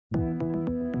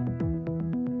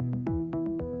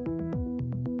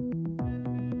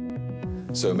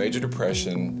So major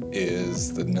depression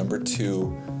is the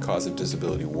 #2 cause of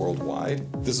disability worldwide.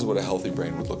 This is what a healthy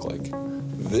brain would look like.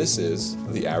 This is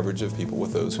the average of people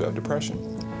with those who have depression.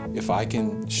 If I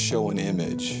can show an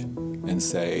image and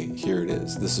say, here it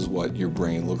is, this is what your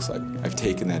brain looks like. I've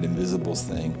taken that invisible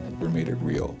thing and made it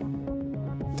real.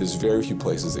 There's very few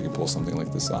places that can pull something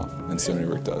like this off, and Stony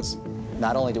Brook does.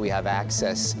 Not only do we have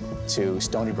access to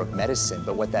Stony Brook medicine,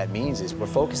 but what that means is we're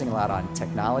focusing a lot on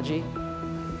technology,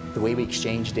 the way we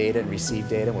exchange data and receive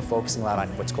data. We're focusing a lot on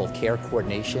what's called care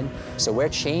coordination. So we're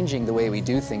changing the way we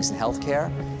do things in healthcare,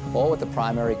 all with the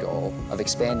primary goal of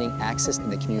expanding access in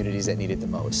the communities that need it the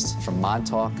most, from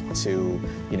Montauk to,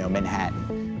 Manhattan.